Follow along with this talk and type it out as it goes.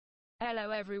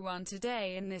Hello everyone,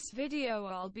 today in this video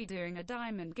I'll be doing a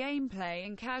diamond gameplay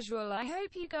in casual. I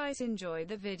hope you guys enjoy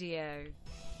the video.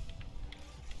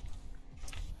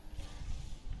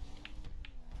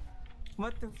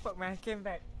 What the fuck, man? I came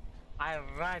back. I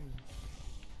ran.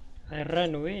 I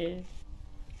run away.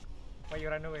 Why you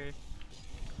run away?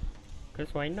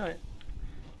 Cause why not?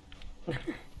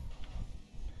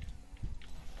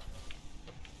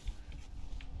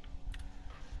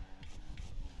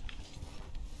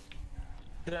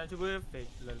 Kita nak cuba fake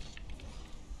lol.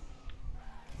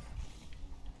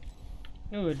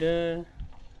 Udah.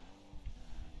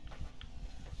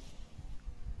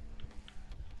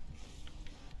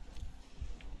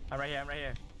 I'm right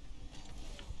here.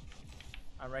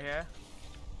 I'm right here.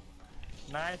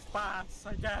 Nice pass,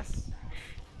 I guess.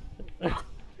 What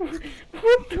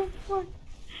the fuck?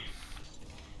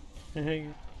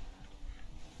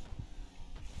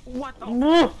 What the?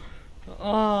 No.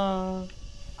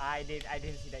 I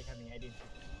didn't see that coming. I didn't.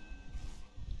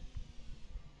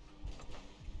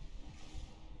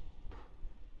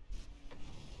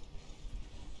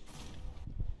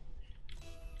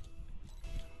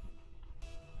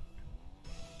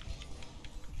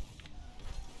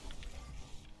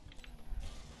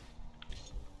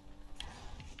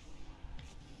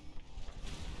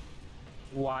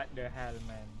 What the hell,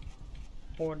 man?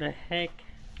 What the heck?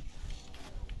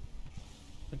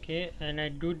 Okay, and I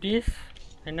do this,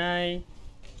 and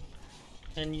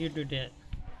you do that.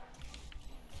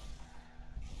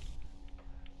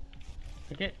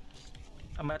 Okay.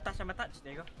 I'm gonna touch.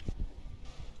 There you go.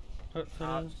 Oh,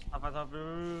 sorry. Stop.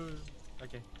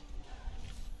 Okay.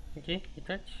 Okay, you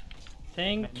touch.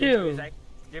 Thank Dia- you.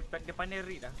 Dia pandai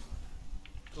read dah.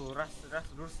 Tu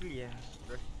Bruce Lee ya.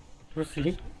 Bruce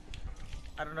Lee.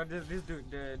 I don't know this dude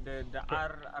the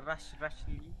R Rush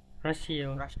Lee. Russia.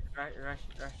 Rush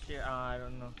I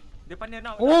don't know. Dia pandai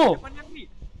nak. Oh!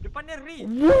 Dia pandai read.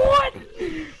 What?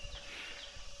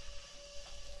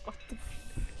 What the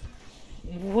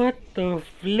What the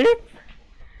flip?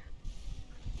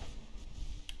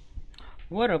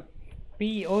 What a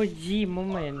POG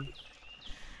moment.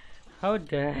 How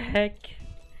the heck?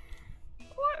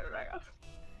 What like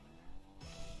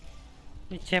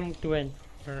Ni champ tu kan.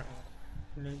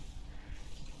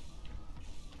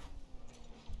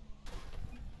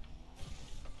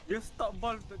 dia stop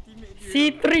ball untuk teammate dia.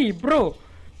 C3 bro.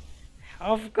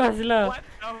 Of course lah. What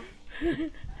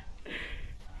the?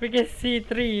 Freaking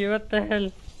C3, what the hell?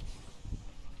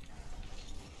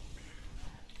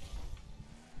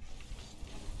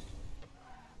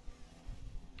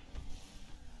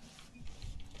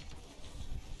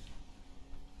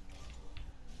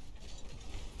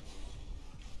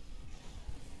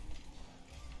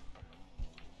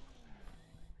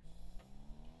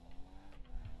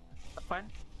 Fun?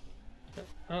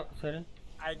 Oh, sorry.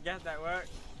 I guess that worked.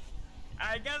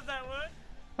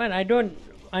 Man, I don't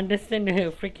understand the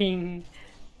freaking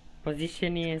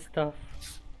positioning and stuff.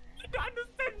 You don't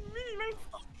understand me, man.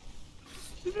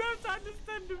 You don't have to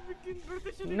understand the freaking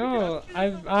rotation. No,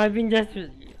 I've been just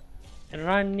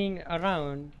running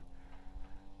around.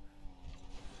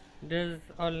 That's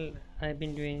all I've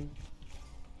been doing.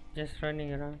 Just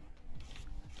running around.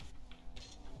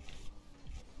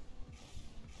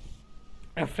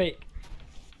 A fake.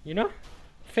 You know?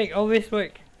 Fake always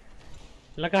work.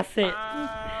 Like I said.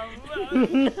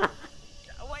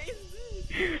 What is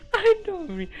this? I don't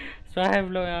re- So I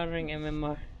have low rank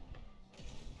MMR.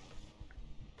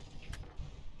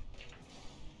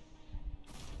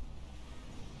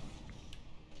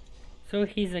 So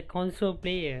he's a console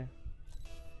player.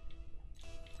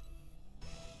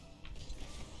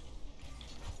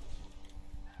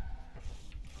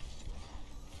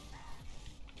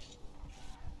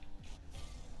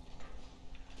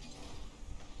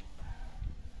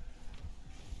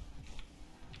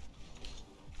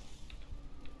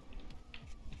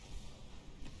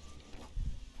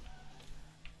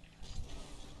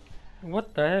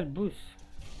 What the hell, boost?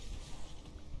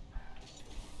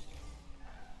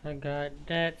 I got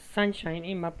that sunshine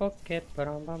in my pocket.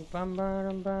 Baram bam bam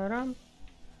baram baram.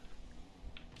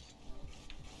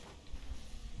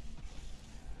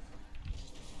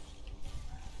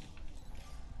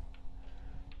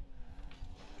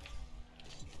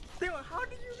 Dude, how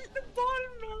did you hit the ball,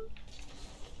 man?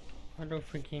 I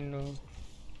don't freaking know.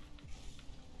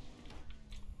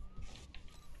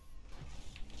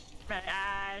 Man,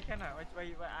 I cannot. Why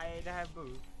I dah have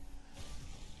boost.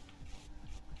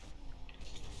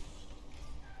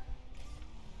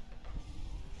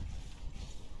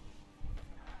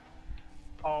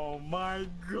 Oh my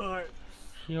god.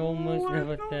 He almost What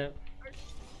never the- tapped.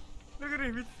 Look at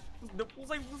him. The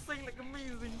pusing like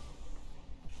amazing.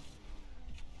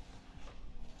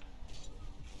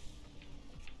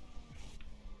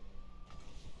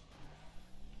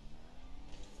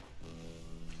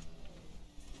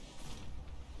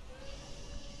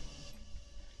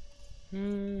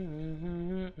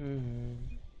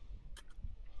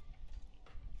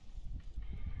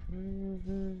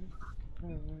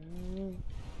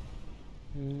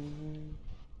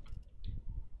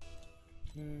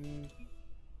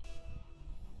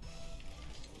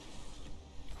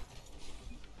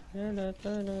 My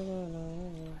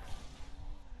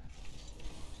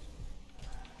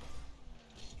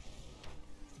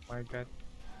god.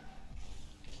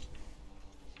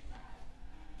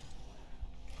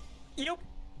 Yup.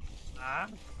 Ah,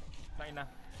 not enough.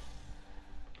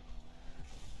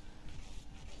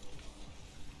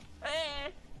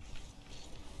 Hey.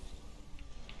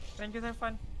 Thank you, have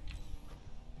fun.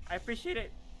 I appreciate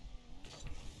it.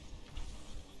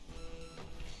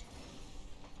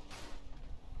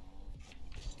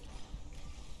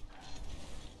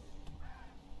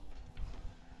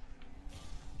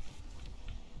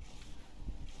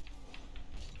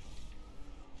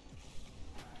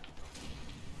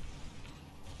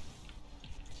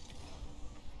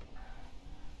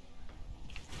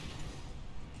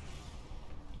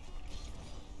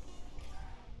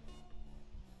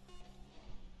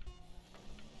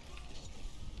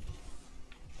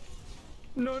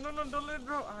 No, no, no, don't let it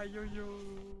drop. Ayo, yo.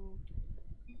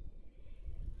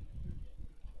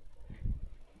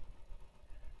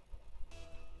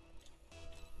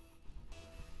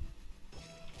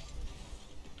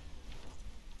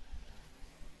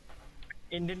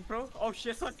 Indian Pro? Oh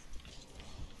shit, son.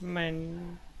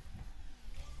 Man.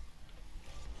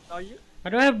 Are you? I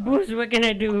don't have boost, what can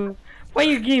I do? Why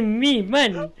you give me,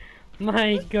 man?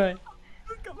 My god.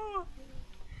 Kat bawah.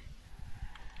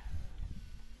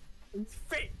 It's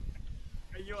fake.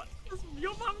 Ayo,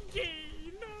 your mom gay,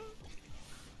 you know.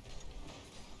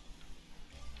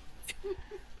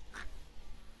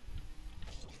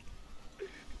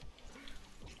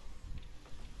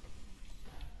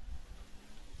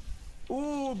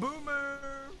 Ooh, boomer.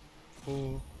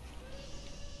 Oh.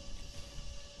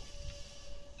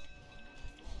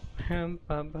 Pam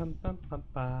pam pam pam pam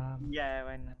pam. Yeah,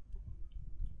 why not?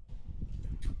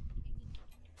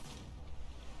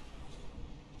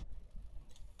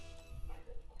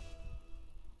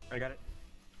 I got it.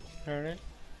 Alright.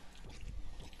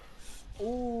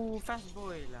 Ooh, fast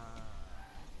boy lah.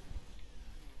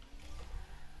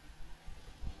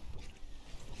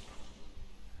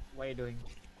 What are you doing?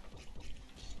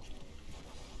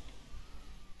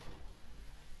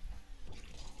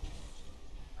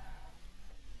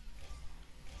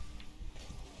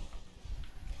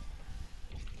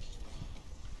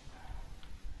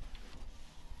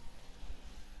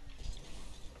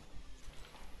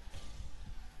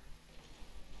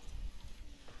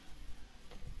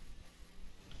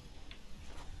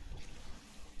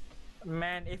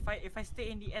 Man, if I stay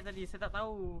in the air tadi, saya tak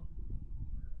tahu.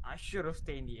 I should have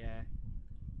stayed in the air.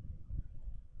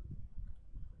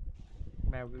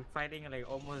 Man, we're fighting like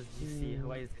almost GC.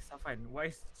 Why is this so fun?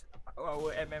 Why is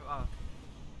our MMR?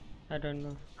 I don't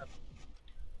know.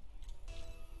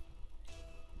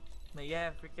 Nah,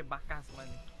 yeah, freaking bakas man.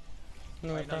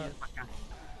 No, Why not tak, use bakas?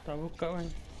 tak buka kan.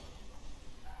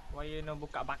 Why you no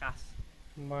buka bakas?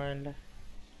 Malah.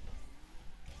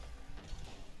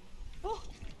 Oh!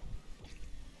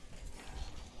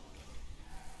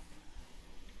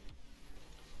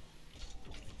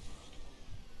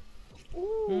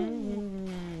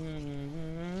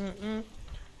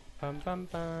 Pam pam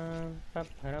pam pam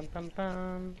pam pam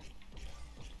pam.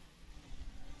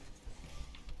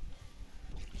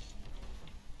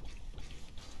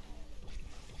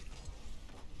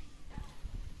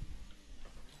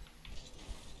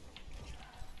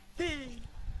 Hey!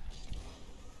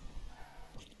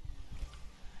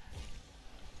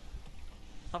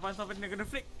 Sampai dia kena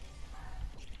flick.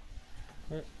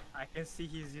 I can see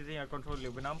he's using a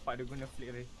controller. Bernampak dia guna flick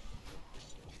ni.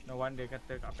 No wonder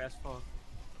kata kat PS4.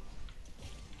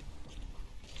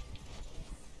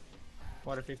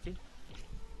 What a 50?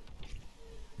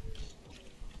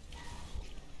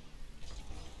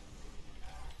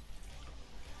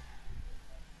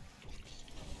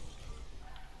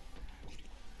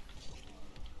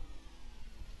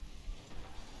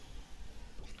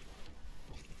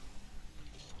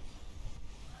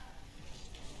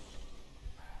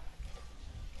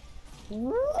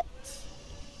 What?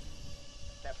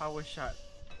 That power shot,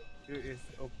 it is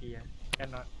OP. Yeah,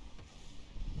 cannot.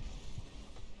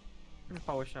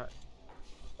 Power shot.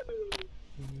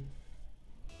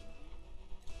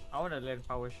 I wanna learn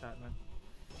power shot, man.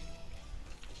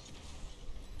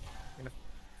 Gonna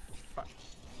fuck.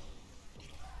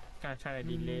 Kinda trying to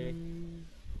delay,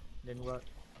 then work.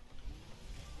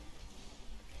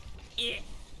 Yeah.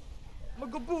 I'ma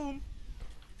go boom.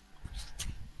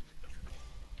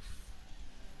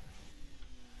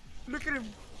 Look at him.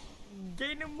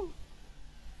 Gain a move.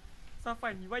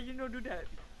 Safan, why you not do that?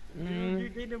 You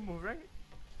gain a move, right?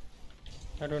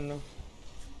 I don't know.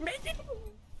 Make it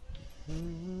move.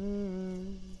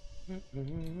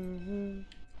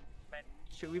 Man,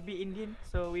 should we be Indian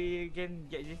so we can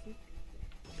get JC?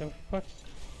 The fuck?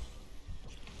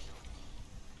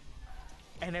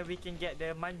 And then we can get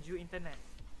the Manju internet.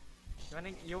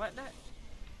 You want that?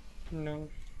 No.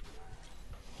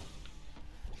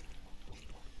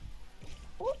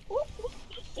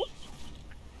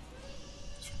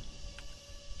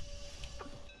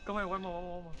 Come on, one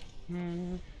more.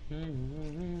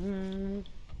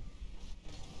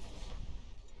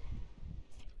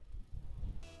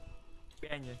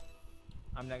 Behind you.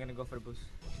 I'm not gonna go for the boost.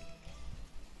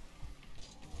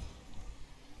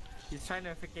 He's trying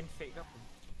to freaking fake up.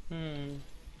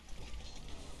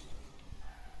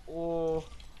 Oh.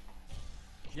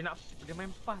 Dia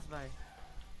main pass, bhai.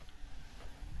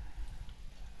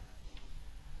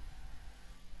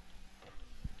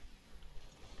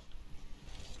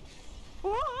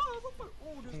 Oh,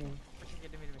 okay,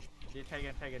 dia try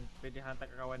again. Dia hantar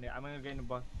ke kawan dia. I'm gonna get in the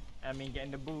ball. I mean, get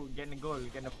in the goal, get in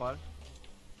the ball.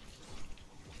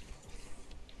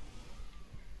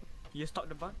 You stop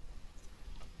the ball.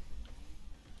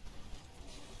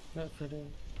 Not today.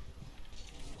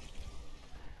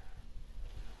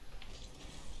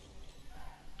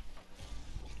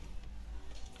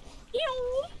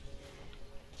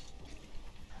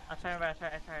 I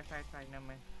try. Never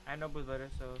mind. I have no boost brother,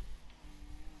 so.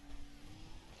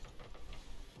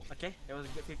 Okay, that was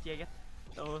a good 50 I guess.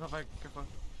 Oh, so far, careful.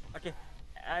 Okay,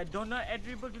 do not add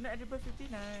dribble 50,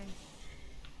 nice.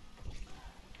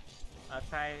 I'll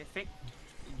try fake.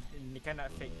 You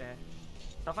cannot fake there.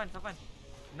 Safan.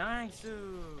 Nice.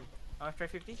 I'll try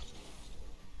 50.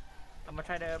 I'm gonna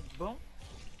try the boom.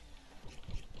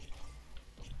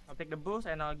 I'll take the boost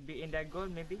and I'll be in that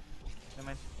goal maybe.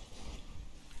 Never mind.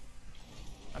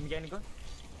 I'm getting the goal.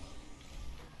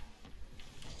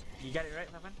 You got it right,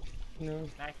 Safan? No.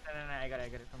 Nice. No, I got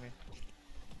it from here.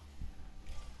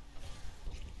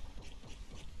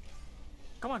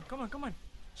 Come on.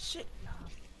 Shit.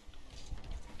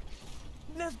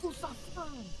 Let's go,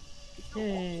 Safan.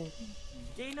 Yay.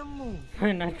 Gain a move.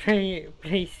 Nak try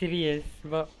play serious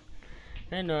sebab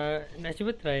nak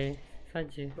cuba try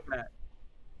saja.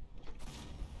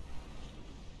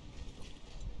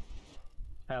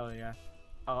 Hell yeah.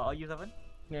 I'll use Safan.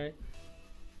 Right.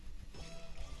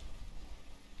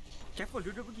 Careful,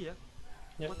 dua pergi ya.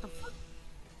 Yep. What the fuck?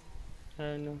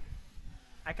 I don't know.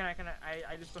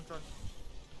 I lose control.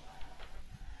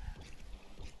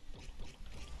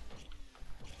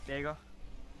 There you go.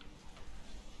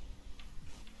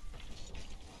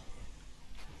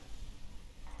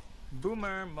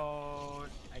 Boomer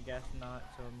mode. I guess not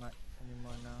so much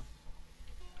anymore now.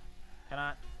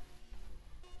 Cannot.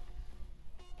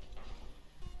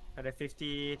 Ada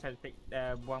 50, try to take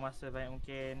buang masa banyak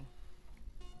mungkin.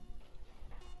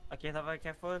 Okay, Safan,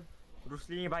 careful.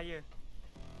 Rusli ni bahaya.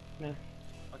 Nah,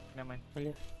 Okay, never mind.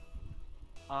 boleh.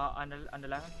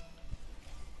 Underline.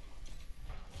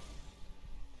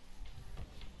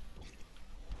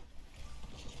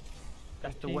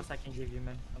 That's the Okay. worst I can give you,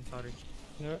 man. I'm sorry.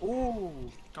 No. Ooh,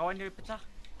 kawan dia pecah.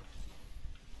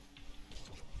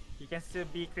 He can still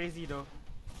be crazy though.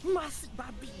 Mas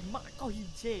babi, mak kau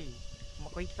hijau.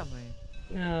 Mak kau hitam ni.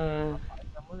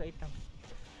 Hitam ke hitam?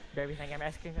 Dah habis nak ambil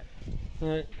aiskrim tak?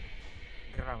 Right.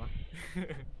 Geram lah.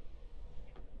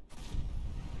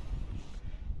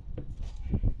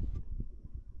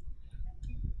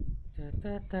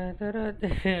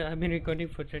 I've been recording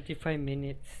for 35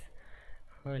 minutes.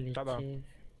 Holy Tak tahu. cheese.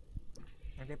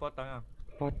 Nanti potong lah.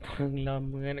 Potong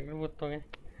lama nak kena potong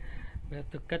Dah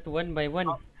tukar tu one by one.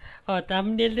 Oh,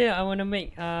 thumbnail dia I wanna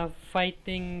make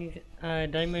fighting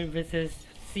diamond versus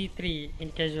C3 in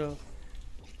casual.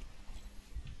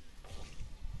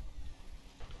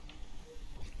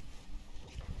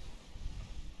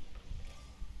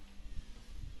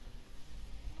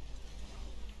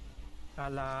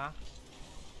 Alah.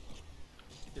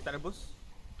 Dia tak ada boost.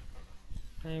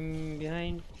 I'm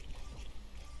behind.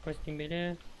 Posting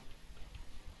better.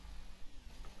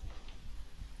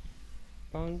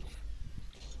 Bounce.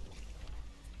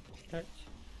 Touch.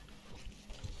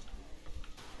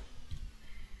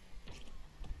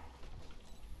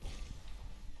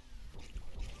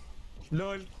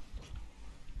 LOL.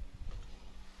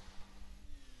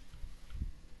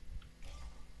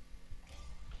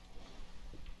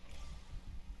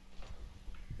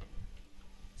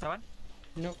 Sawan?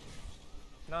 Nope.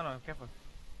 No, careful.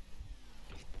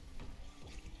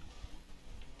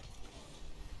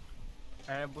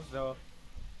 I have boost though.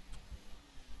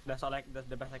 That's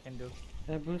the best I can do.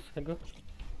 I boost, I go.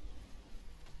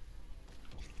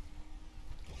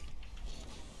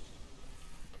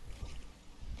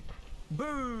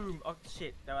 Boom! Oh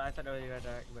shit, I thought that was your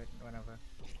direct, but whatever.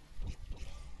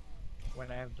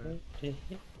 Whenever. Okay.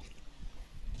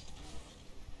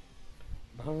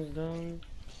 Bounce down.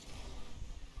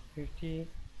 50.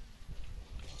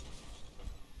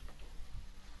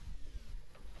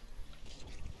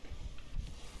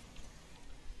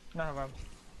 Nah, faham.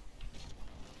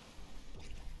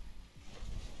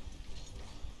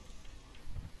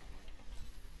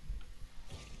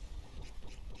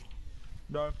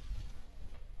 Dah.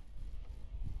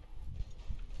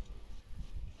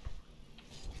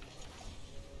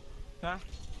 Hah?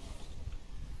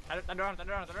 Tak ada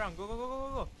orang.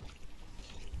 Go.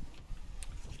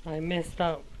 I messed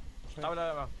up. Tak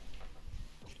apa.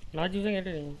 Laju sangat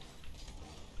dia ni.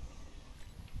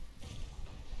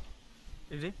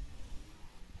 Is it?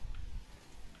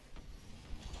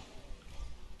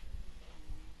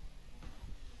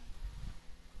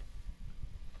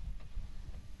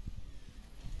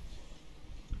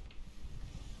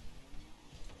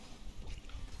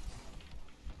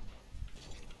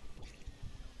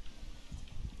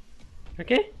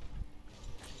 Okay.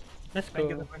 Let's Thank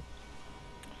you, go. teman.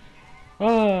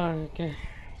 Oh, okay.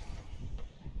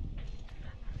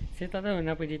 Saya tak tahu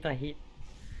kenapa dia tak hit.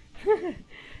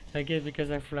 I guess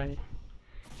because I fly.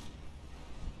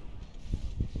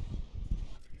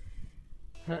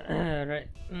 Right.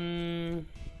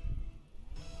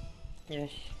 Yes.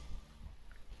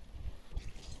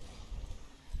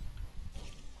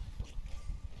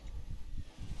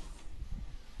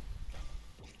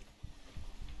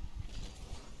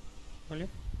 Boleh?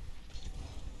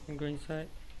 And go inside.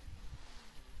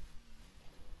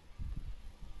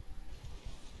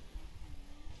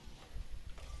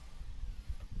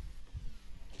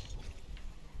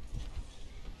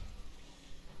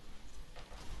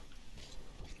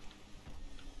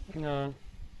 No.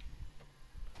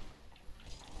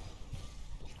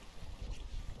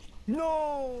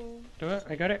 No! Do it.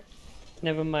 I got it.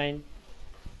 Never mind.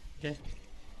 Okay.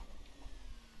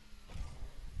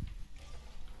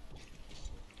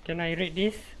 Can I read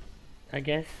this? I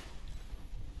guess.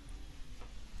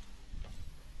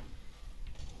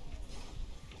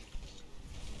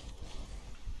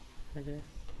 Okay.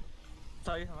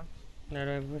 Sorry, teman. No,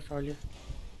 I was all you.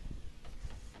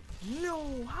 No!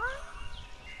 Huh?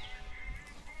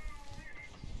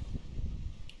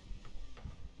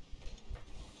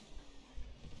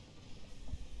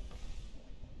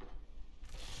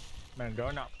 Man,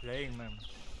 they're not playing, man.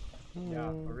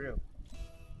 Yeah, for real.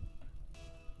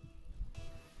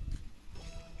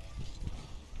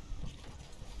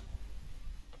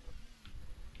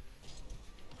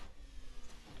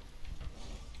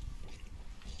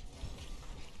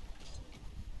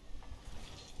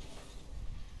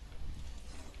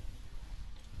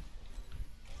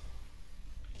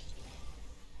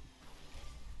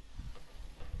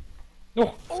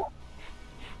 Oh!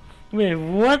 Wait,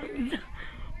 what?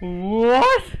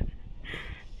 What?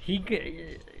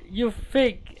 You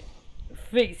fake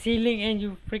ceiling and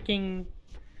you freaking.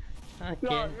 Okay.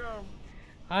 Yeah.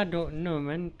 I don't know,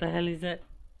 man. What the hell is that?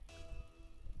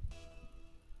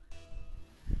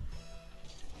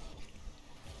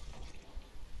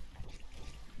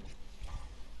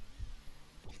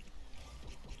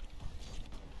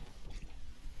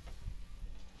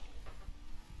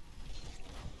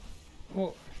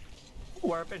 Oh,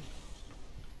 What happened?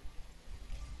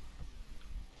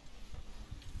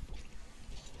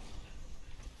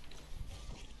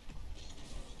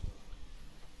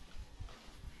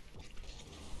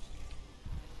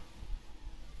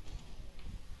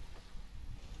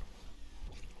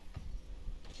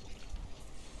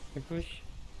 I push.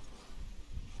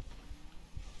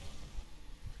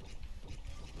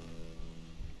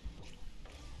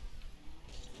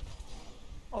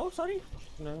 Oh, sorry.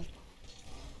 No.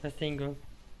 Let's go.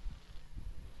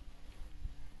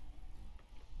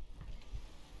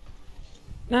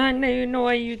 Ah, no, you know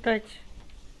why you touch.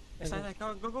 Saya,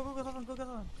 kau go.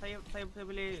 Saya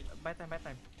boleh buy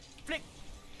time. Flick.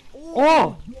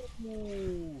 Oh!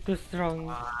 Ooh. Too strong.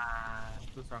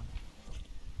 Too strong.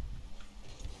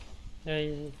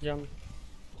 I jump.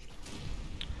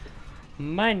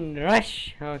 Man,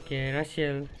 rush. Okay,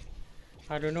 Russell.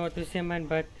 I don't know what to say, man,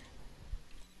 but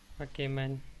okay,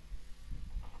 man.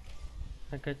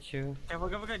 I got you. Go.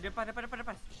 Depan.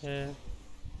 Yeah.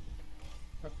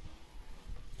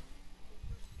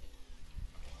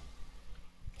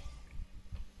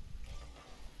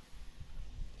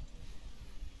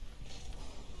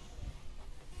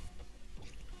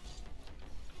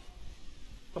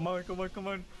 Come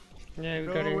on. Yeah, we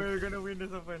No, got it. we're gonna win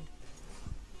this one.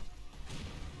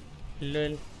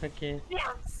 Lol. Okay.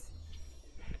 Yes!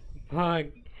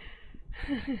 Bug.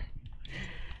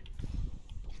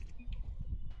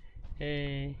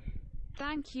 Hey.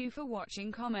 Thank you for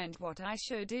watching. Comment what I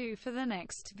should do for the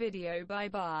next video. Bye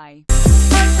bye.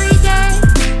 Every day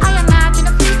I imagine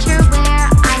a future where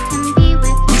I can be with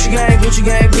Gucci gang, Gucci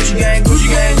gang, Gucci gang, Gucci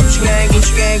gang, Gucci gang,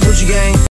 Gucci gang, Gucci gang.